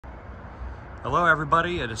Hello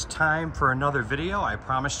everybody, it is time for another video. I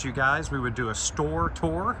promised you guys we would do a store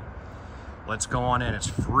tour. Let's go on in. It's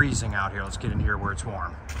freezing out here. Let's get in here where it's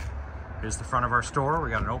warm. Here's the front of our store.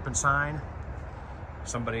 We got an open sign.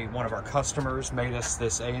 One of our customers made us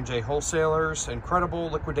this A&J Wholesalers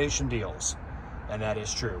incredible liquidation deals. And that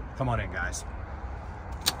is true. Come on in, guys.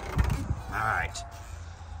 All right.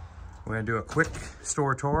 We're gonna do a quick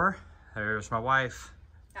store tour. There's my wife.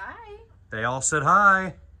 Hi. They all said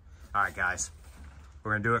hi. All right, guys,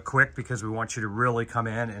 we're gonna do it quick because we want you to really come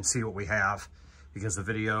in and see what we have, because the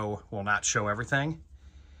video will not show everything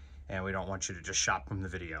and we don't want you to just shop from the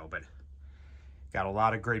video. But got a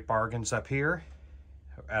lot of great bargains up here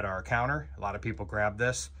at our counter. A lot of people grab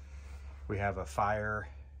this. We have a fire.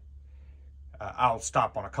 I'll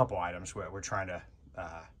stop on a couple items. We're trying to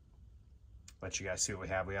let you guys see what we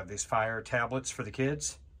have. We have these fire tablets for the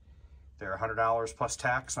kids. They're $100 plus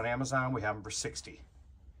tax on Amazon. We have them for $60.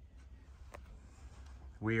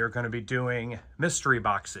 We are going to be doing mystery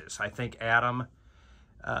boxes. I think Adam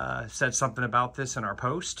said something about this in our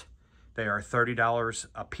post. They are $30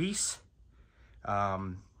 a piece.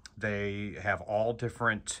 They have all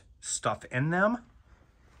different stuff in them.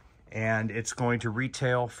 And it's going to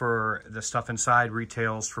retail for, the stuff inside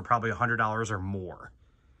retails for probably $100 or more.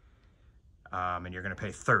 And you're going to pay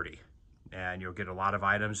 $30. And you'll get a lot of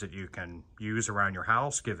items that you can use around your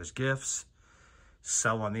house, give as gifts,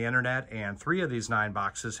 sell on the internet, and 3 of these 9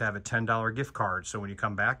 boxes have a $10 gift card. So when you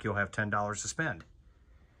come back, you'll have $10 to spend.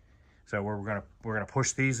 So we're gonna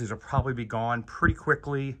push these. These will probably be gone pretty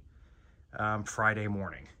quickly Friday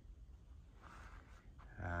morning.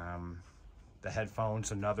 The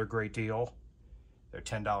headphones, another great deal. They're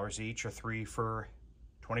 $10 each, or 3 for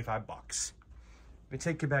 25 bucks. Let me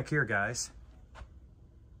take you back here, guys.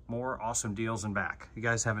 More awesome deals in back. You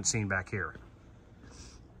guys haven't seen back here.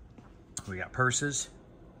 We got purses.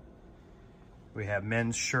 We have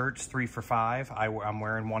men's shirts, 3 for $5. I'm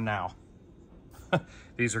wearing one now.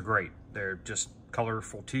 These are great. They're just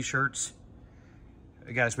colorful t-shirts.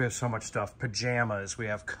 Guys, we have so much stuff. Pajamas. We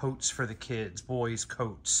have coats for the kids, boys'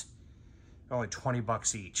 coats. Only 20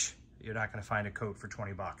 bucks each. You're not going to find a coat for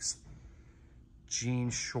 20 bucks.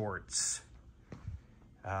 Jean shorts.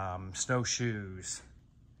 Snowshoes.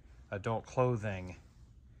 Adult clothing.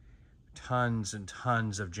 Tons and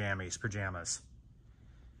tons of pajamas.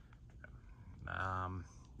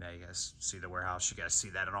 Now you guys see the warehouse. You guys see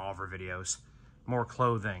that in all of our videos. More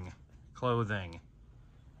clothing.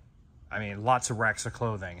 I mean, lots of racks of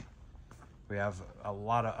clothing. We have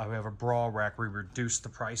we have a bra rack. We reduced the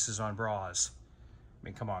prices on bras. I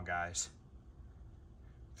mean, come on, guys.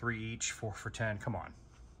 3 each, 4 for 10. Come on.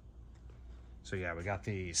 So yeah, we got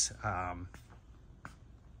these.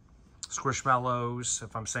 Squishmallows,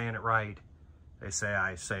 if I'm saying it right. They say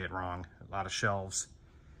I say it wrong. A lot of shelves.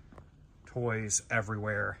 Toys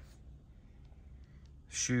everywhere.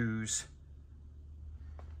 Shoes.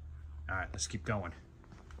 All right, let's keep going.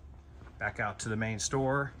 Back out to the main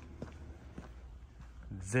store.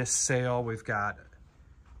 This sale, we've got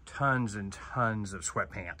tons and tons of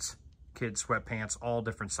sweatpants. Kids sweatpants, all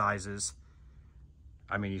different sizes.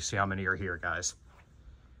 I mean, you see how many are here, guys.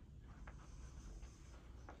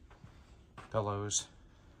 Pillows.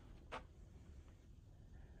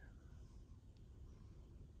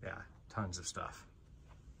 Yeah, tons of stuff.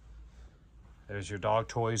 There's your dog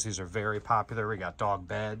toys. These are very popular. We got dog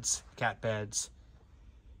beds, cat beds,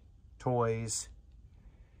 toys,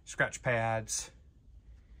 scratch pads.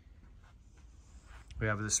 We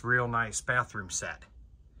have this real nice bathroom set.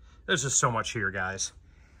 There's just so much here, guys.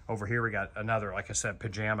 Over here we got another, like I said,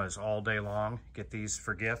 pajamas all day long. Get these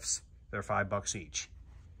for gifts. They're 5 bucks each.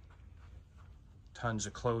 Tons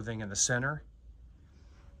of clothing in the center.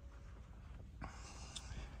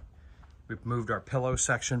 We've moved our pillow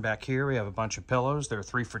section back here. We have a bunch of pillows. They're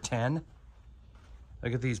 3 for 10.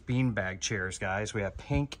 Look at these beanbag chairs, guys. We have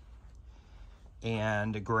pink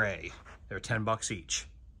and gray. They're 10 bucks each.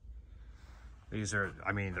 These are,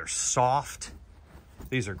 I mean, they're soft.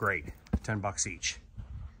 These are great. 10 bucks each.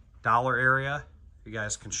 Dollar area. You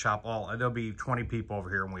guys can shop all. There'll be 20 people over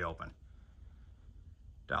here when we open.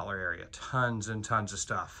 Dollar area. Tons and tons of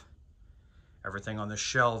stuff. Everything on the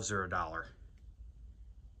shelves are $1.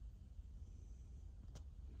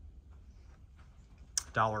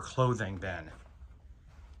 Dollar clothing bin.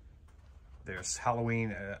 There's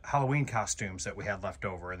Halloween costumes that we had left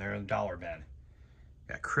over, and they're in the dollar bin.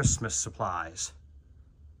 Got Christmas supplies.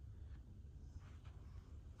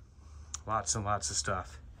 Lots and lots of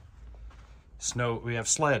stuff. We have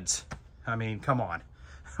sleds. I mean, come on.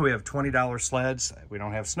 We have $20 sleds. We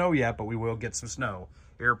don't have snow yet, but we will get some snow.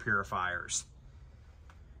 Air purifiers.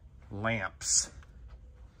 Lamps.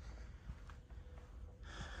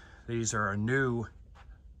 These are a new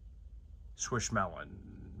Squishmallows.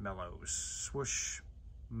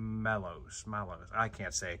 I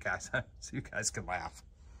can't say it, guys. So you guys can laugh.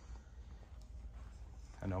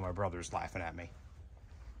 I know my brother's laughing at me.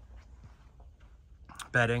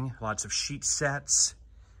 Bedding, lots of sheet sets,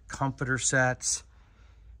 comforter sets,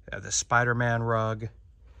 the Spider-Man rug.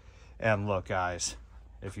 And look, guys,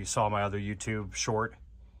 if you saw my other YouTube short,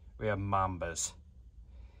 we have Mambas.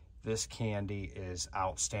 This candy is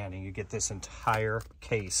outstanding. You get this entire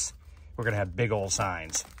case. We're gonna have big old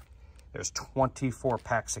signs. There's 24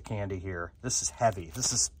 packs of candy here. This is heavy.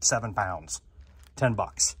 This is 7 pounds, 10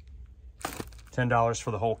 bucks. $10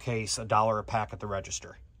 for the whole case, $1 a pack at the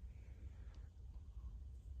register.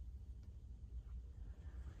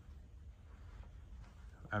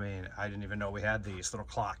 I mean, I didn't even know we had these little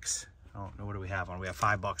clocks. I don't know, what do we have on? We have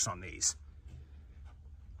 $5 on these.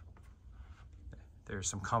 There's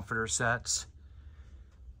some comforter sets.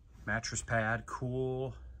 Mattress pad,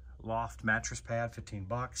 cool loft mattress pad, 15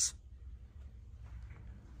 bucks.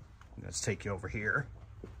 Let's take you over here.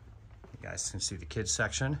 You guys can see the kids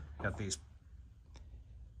section. Got these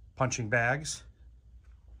punching bags.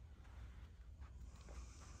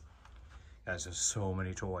 Guys, there's so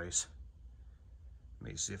many toys.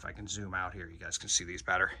 Let me see if I can zoom out here. You guys can see these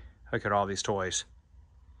better. Look at all these toys.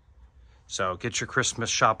 So get your Christmas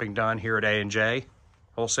shopping done here at A&J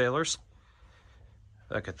Wholesalers.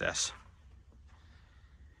 Look at this.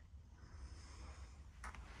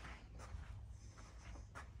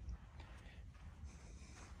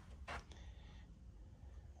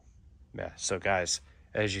 Yeah, so guys,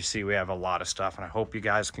 as you see, we have a lot of stuff, and I hope you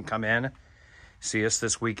guys can come in, see us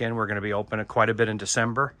this weekend. We're going to be open quite a bit in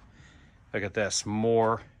December. Look at this,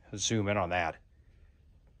 more, zoom in on that.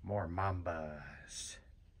 More Mambas.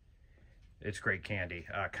 It's great candy.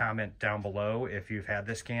 Comment down below if you've had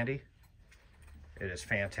this candy. It is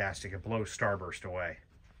fantastic. It blows Starburst away.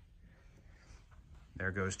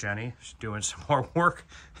 There goes Jenny. She's doing some more work.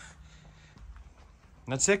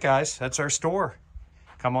 That's it, guys. That's our store.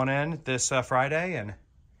 Come on in this Friday and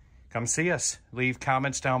come see us. Leave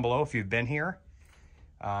comments down below if you've been here.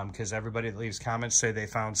 Because everybody that leaves comments say they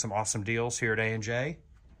found some awesome deals here at A&J.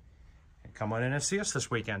 And come on in and see us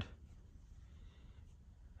this weekend.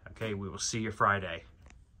 Okay, we will see you Friday.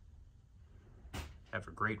 Have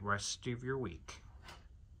a great rest of your week.